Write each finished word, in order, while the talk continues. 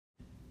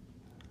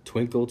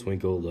Twinkle,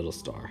 twinkle, little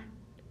star,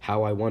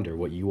 how I wonder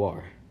what you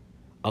are,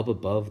 up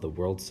above the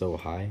world so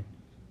high,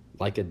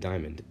 like a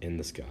diamond in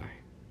the sky.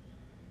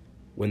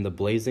 When the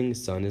blazing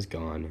sun is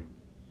gone,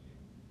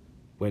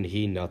 when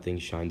he nothing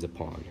shines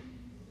upon,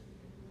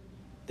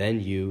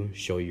 then you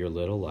show your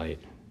little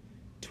light,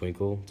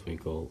 twinkle,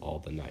 twinkle all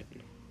the night.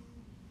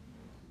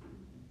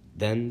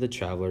 Then the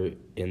traveler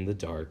in the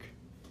dark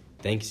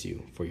thanks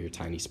you for your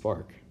tiny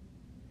spark.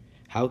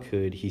 How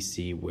could he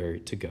see where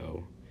to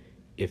go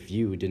if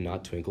you did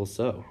not twinkle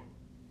so?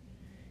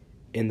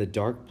 In the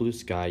dark blue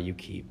sky you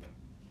keep,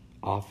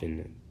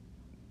 often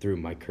through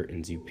my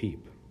curtains you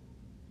peep,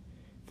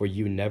 for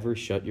you never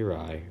shut your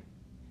eye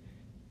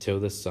till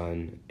the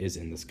sun is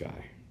in the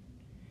sky.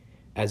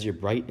 As your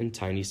bright and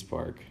tiny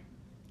spark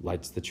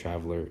lights the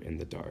traveler in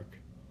the dark,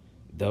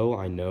 though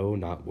I know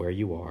not where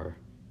you are,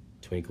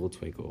 twinkle,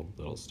 twinkle,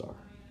 little star.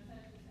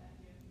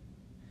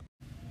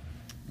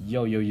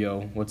 Yo, yo,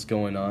 yo, what's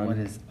going on? What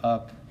is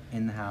up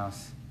in the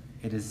house?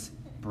 It is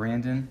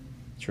Brandon.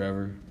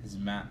 Trevor. This is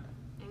Matt.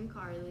 And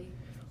Carly.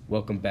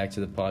 Welcome back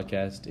to the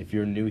podcast. If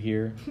you're new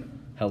here,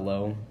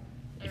 hello.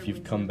 If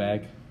you've come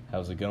back,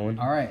 how's it going?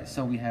 All right,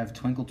 so we have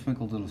Twinkle,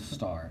 Twinkle, Little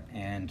Star.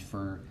 And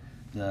for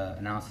the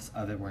analysis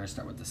of it, we're going to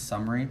start with the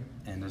summary.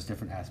 And there's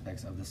different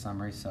aspects of the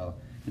summary. So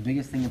the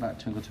biggest thing about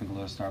Twinkle, Twinkle,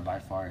 Little Star by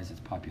far is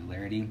its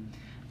popularity.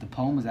 The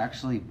poem was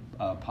actually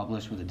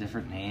published with a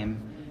different name,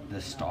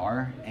 The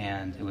Star,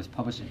 and it was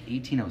published in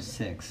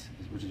 1806,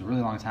 which is a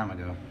really long time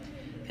ago.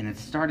 And it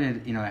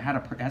started, it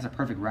has a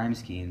perfect rhyme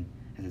scheme,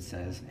 as it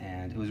says,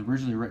 and it was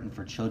originally written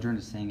for children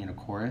to sing in a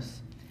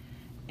chorus.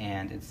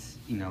 And it's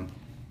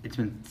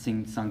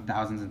been sung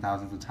thousands and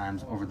thousands of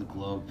times over the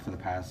globe for the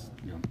past,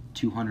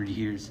 200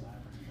 years.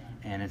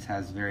 And it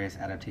has various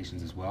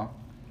adaptations as well.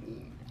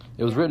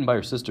 It was written by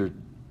your sister,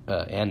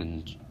 Anne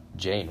and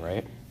Jane,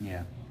 right?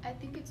 Yeah. I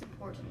think it's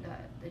important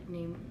that the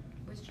name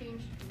was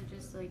changed because it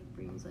just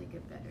brings a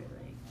better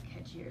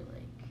catchier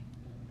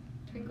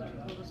Twinkle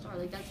Twinkle Little Star.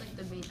 That's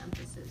the main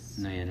emphasis.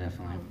 No, yeah,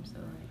 definitely. So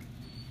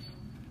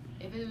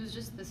if it was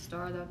just the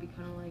star, that would be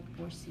kind of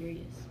more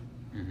serious.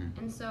 Mm-hmm.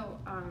 And so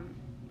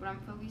what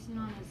I'm focusing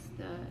on is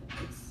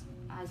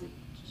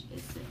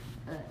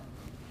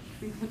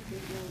Twinkle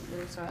Twinkle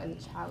Little Star as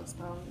a child's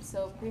poem.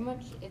 So pretty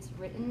much it's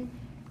written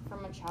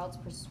from a child's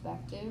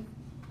perspective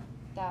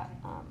that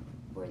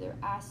where they're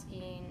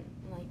asking,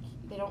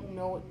 they don't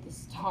know what the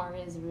star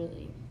is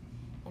really,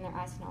 and they're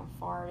asking how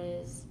far it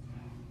is,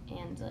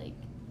 and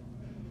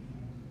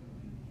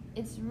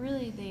it's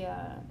really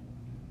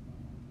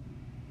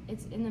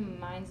it's in the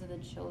minds of the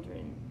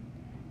children,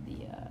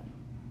 the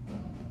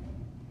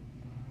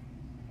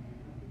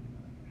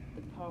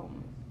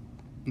poem.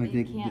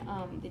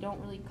 They don't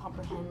really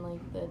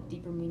comprehend the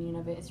deeper meaning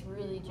of it. It's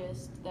really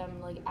just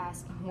them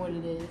asking what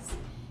it is.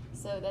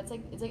 So that's I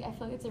feel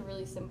like it's a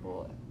really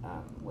simple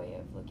way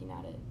of looking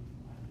at it.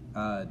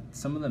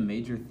 Some of the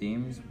major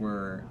themes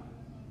were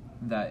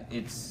that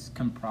it's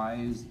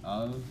comprised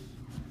of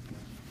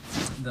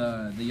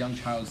the young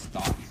child's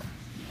thoughts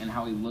and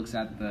how he looks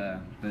at the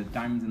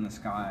diamonds in the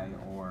sky,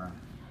 or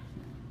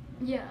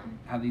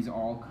how these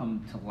all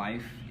come to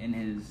life in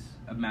his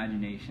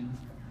imagination.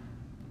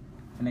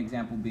 An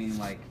example being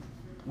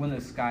when the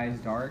sky is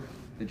dark,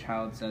 the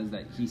child says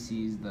that he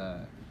sees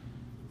the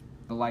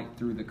light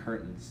through the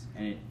curtains,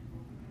 and it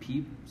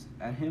peeps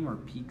at him or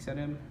peeks at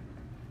him.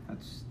 I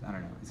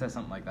don't know. It says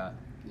something like that.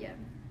 Yeah.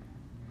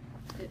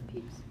 It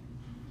peeps.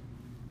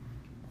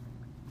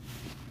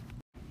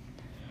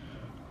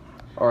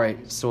 All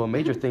right, so a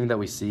major thing that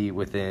we see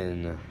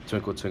within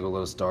Twinkle, Twinkle,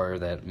 Little Star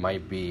that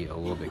might be a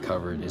little bit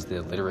covered is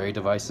the literary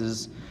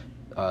devices.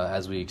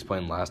 As we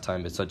explained last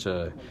time, it's such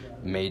a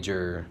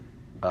majorly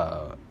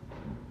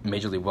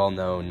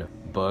well-known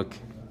book.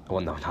 Well,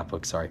 no, not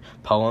book, sorry,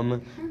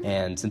 poem.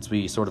 And since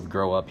we sort of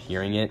grow up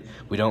hearing it,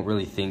 we don't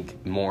really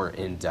think more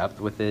in depth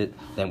with it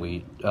than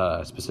we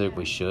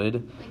specifically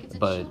should. It's a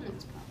but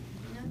children's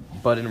poem,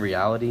 but in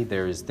reality,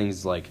 there's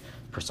things like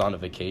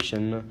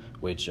personification,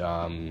 which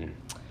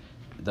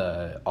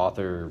the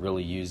author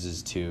really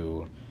uses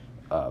to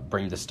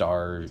bring the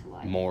star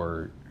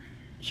more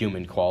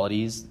human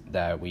qualities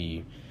that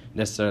we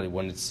necessarily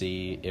wouldn't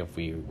see if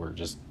we were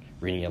just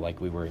reading it like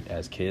we were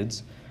as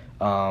kids.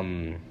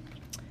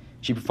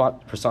 She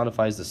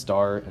personifies the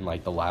star in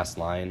the last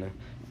line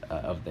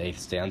of the 8th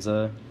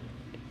stanza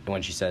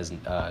when she says,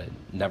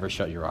 never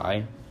shut your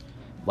eye.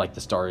 The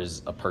star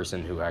is a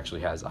person who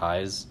actually has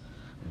eyes,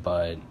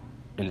 but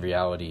in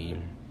reality,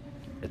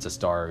 it's a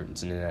star,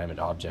 it's an inanimate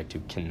object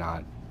who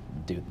cannot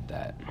do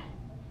that.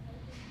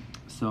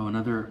 So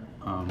another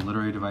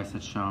literary device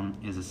that's shown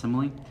is a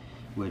simile,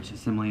 which a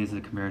simile is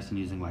a comparison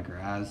using like or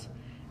as.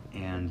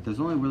 And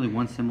there's only really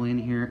one simile in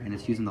here, and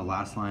it's using the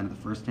last line of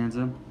the first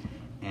stanza.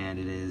 And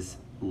it is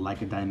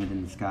like a diamond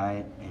in the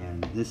sky,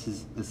 and this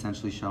is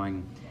essentially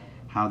showing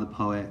how the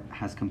poet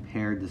has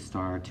compared the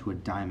star to a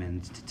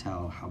diamond to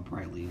tell how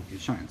brightly it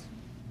shines.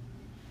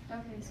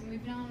 Okay, so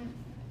moving on,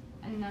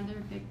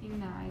 another big thing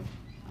that I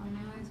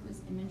analyzed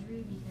was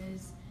imagery,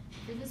 because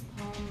for this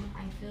poem,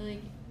 I feel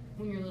like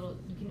when you're little,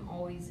 you can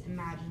always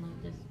imagine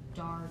this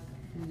dark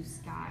blue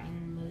sky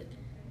and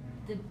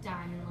the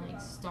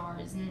diamond-like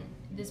stars. And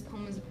this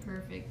poem is a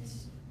perfect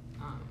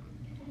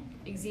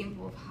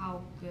example of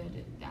how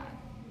good that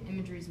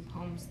imagery is in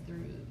poems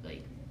through,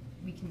 like,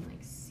 we can,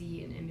 like,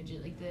 see an image.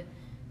 Like, the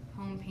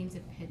poem paints a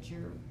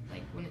picture,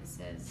 like, when it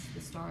says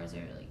the stars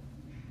are, like,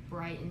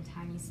 bright and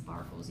tiny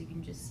sparkles, you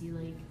can just see,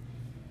 like,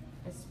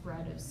 a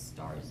spread of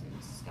stars in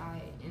the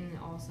sky, and it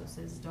also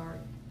says dark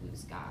blue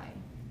sky.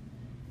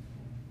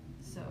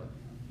 So,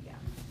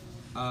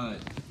 yeah.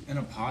 An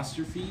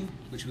apostrophe,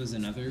 which was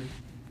another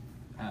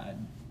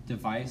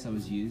device that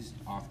was used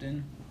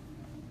often,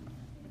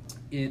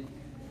 it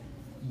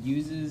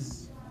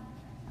uses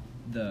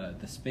the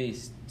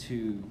space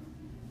to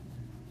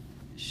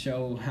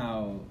show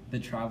how the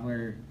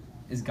traveler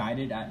is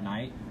guided at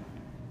night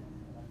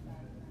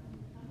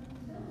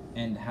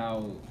and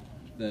how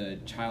the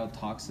child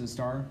talks to the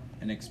star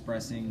and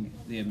expressing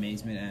the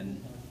amazement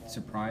and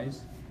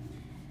surprise.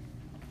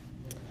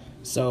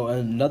 So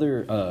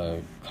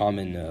another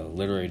common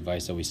literary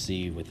advice that we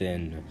see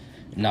within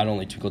not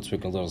only Twinkle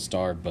Twinkle Little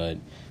Star but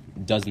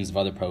dozens of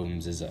other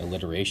poems is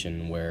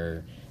alliteration,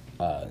 where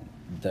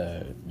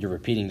you're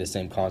repeating the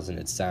same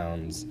consonant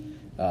sounds,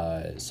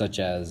 such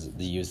as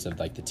the use of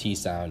like the T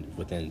sound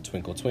within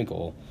Twinkle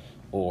Twinkle,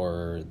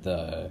 or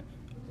the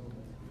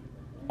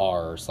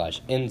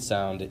R/N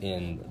sound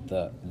in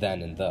the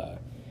then and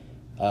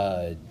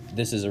the.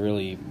 This is a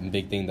really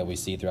big thing that we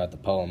see throughout the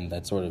poem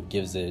that sort of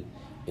gives it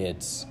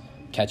its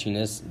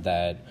catchiness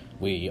that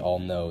we all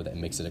know that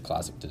makes it a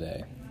classic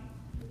today.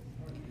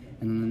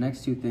 And then the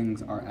next two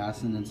things are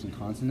assonance and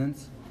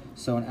consonance.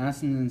 So an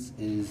assonance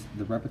is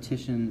the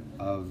repetition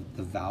of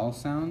the vowel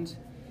sound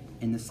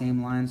in the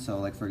same line. So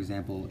like, for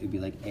example, it'd be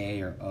like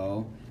A or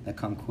O that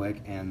come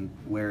quick, and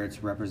where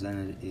it's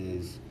represented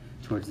is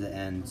towards the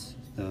end,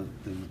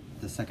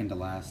 the second to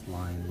last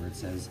line where it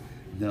says,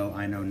 though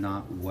I know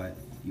not what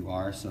you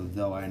are. So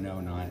though I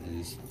know not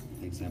is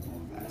the example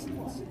of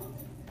assonance.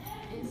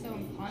 And so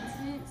in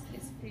consonants,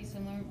 it's pretty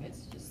similar, but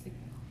it's just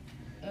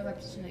a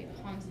repetition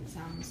of consonant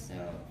sounds. So,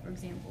 for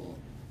example,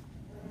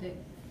 the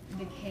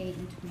K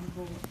in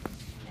twinkle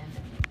and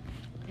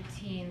the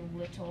T in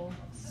little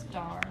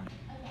star.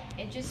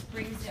 It just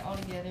brings it all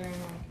together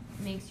and like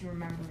makes you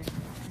remember it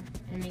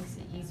more, and makes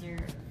it easier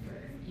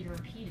for you to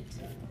repeat it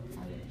to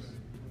others.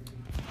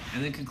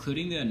 And then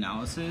concluding the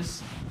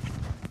analysis,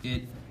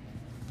 it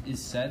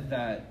is said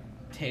that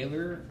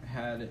Taylor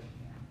had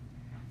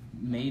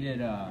made it.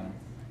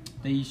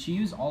 She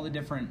used all the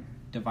different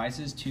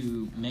devices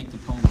to make the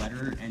poem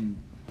better and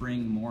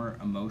bring more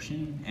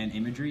emotion and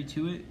imagery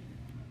to it.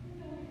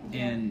 Yeah.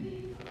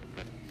 And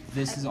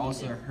this is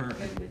also her.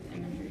 Good with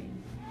imagery.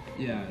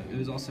 Yeah, it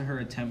was also her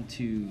attempt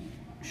to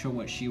show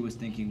what she was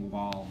thinking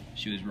while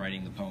she was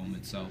writing the poem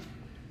itself.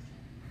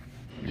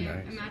 Yeah,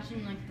 Nice.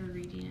 imagine like her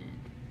reading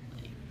it,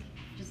 like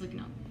just looking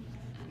up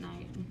at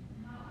night.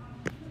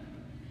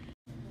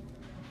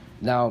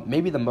 Now,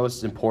 maybe the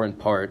most important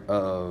part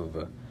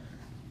of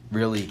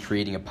really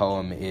creating a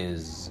poem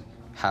is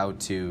how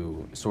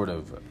to sort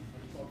of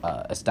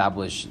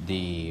establish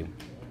the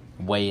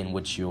way in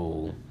which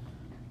you'll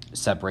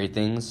separate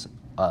things,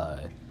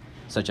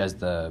 such as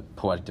the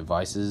poetic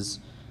devices.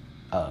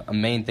 A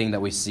main thing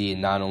that we see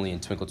not only in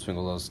Twinkle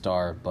Twinkle Little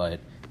Star, but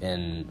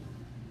in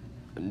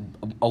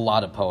a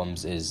lot of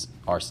poems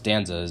are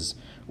stanzas,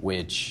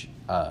 which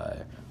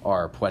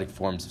are poetic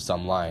forms of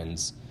some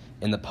lines.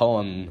 In the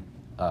poem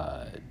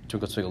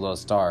Twinkle Twinkle Little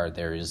Star,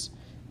 there's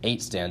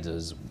 8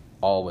 stanzas,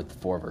 all with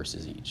 4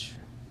 verses each.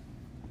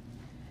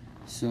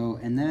 So,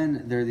 and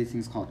then there are these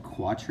things called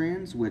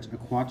quatrains, which a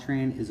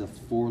quatrain is a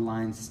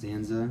 4-line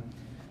stanza,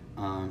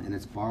 and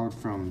it's borrowed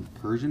from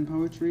Persian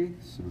poetry,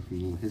 so from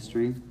a little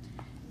history.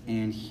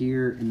 And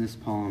here in this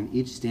poem,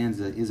 each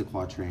stanza is a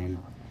quatrain,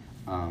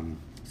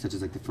 such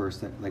as like the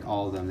first, like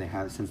all of them, they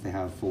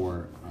have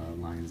 4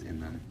 lines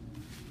in them.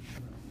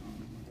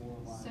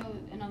 So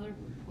another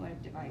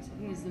poetic device, I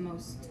think is the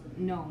most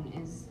known,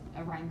 is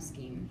a rhyme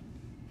scheme.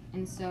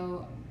 And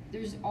so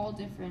there's all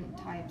different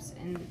types,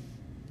 and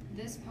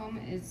this poem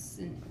is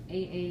an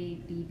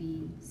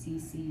AABB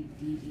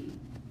CCDD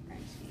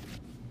rhyme scheme.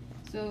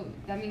 So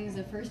that means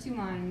the first 2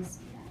 lines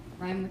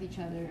rhyme with each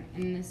other,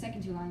 and then the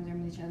second 2 lines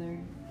rhyme with each other.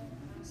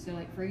 So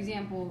like, for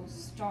example,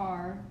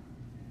 star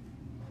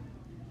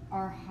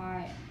are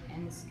high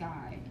in the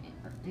sky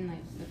in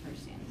like the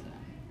first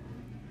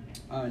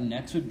stanza.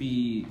 Next would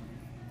be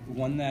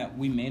one that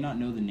we may not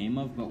know the name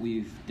of, but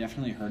we've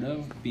definitely heard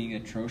of, being a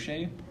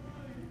trochee.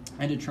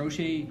 And a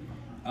trochee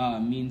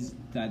means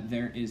that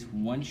there is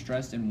one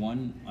stressed and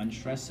one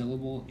unstressed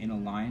syllable in a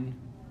line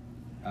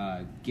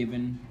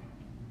given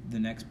the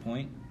next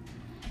point.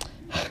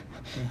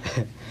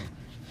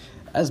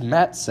 As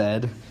Matt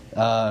said,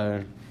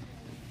 there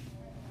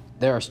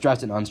are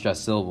stressed and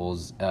unstressed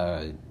syllables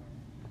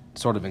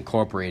sort of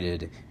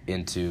incorporated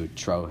into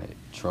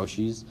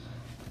trochees.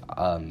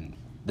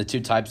 The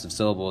 2 types of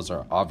syllables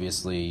are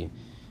obviously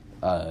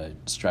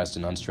stressed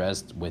and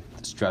unstressed, with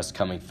stress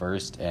coming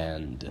first,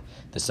 and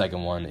the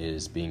second one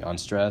is being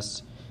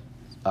unstressed.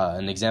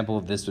 An example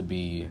of this would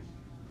be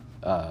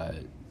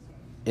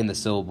in the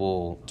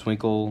syllable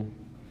twinkle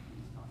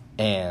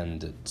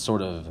and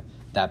sort of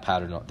that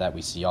pattern that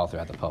we see all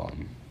throughout the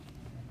poem.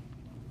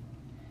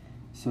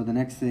 So the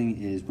next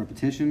thing is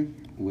repetition,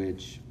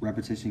 which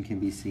repetition can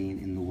be seen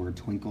in the word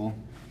twinkle.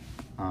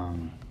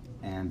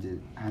 And it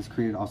has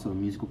created also a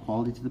musical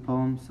quality to the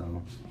poem,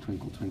 so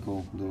twinkle,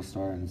 twinkle, little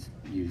star, and it's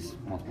used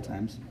multiple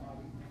times.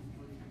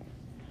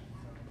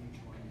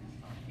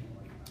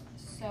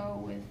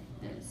 So with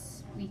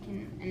this, we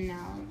can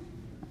now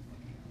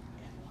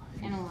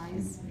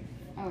analyze.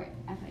 Oh wait,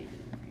 I thought you did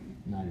refrain.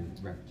 Not in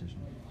repetition.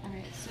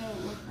 Okay, so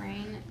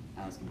refrain.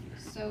 I was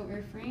confused. So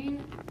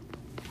refrain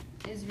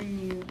is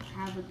when you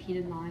have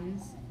repeated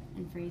lines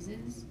and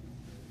phrases.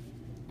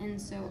 And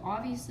so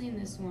obviously in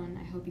this one,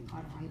 I hope you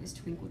caught on, is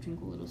Twinkle,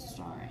 Twinkle, Little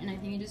Star. And I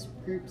think it just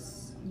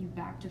groups you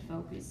back to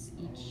focus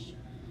each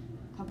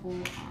couple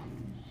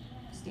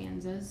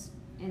stanzas.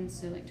 And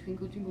so like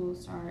Twinkle, Twinkle,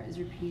 Little Star is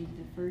repeated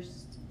the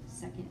first,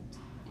 second,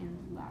 and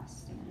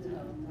last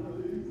stanza.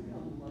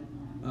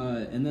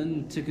 And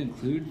then to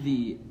conclude,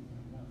 the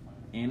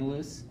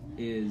analyst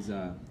is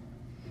that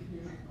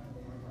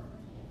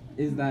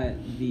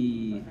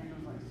the,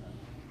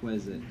 what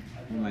is it?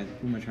 Who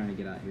am I trying to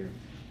get at here?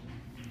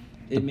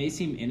 It may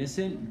seem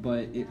innocent,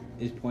 but it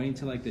is pointing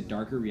to like the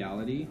darker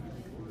reality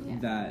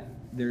that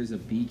there's a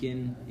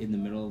beacon in the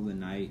middle of the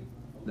night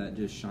that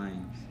just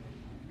shines.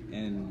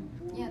 And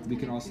we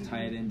can also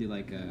tie it into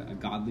like a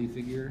godly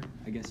figure,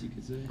 I guess you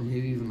could say. Or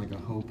maybe even like a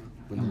hope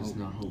when there's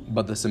no hope.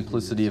 But the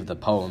simplicity of the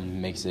poem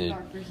makes it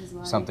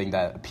something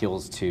that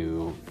appeals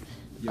to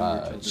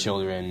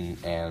children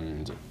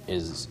and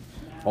is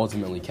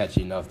ultimately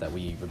catchy enough that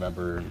we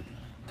remember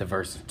the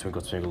verse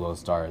Twinkle, Twinkle, Little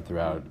Star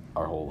throughout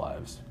our whole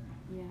lives.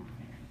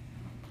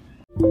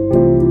 Yeah.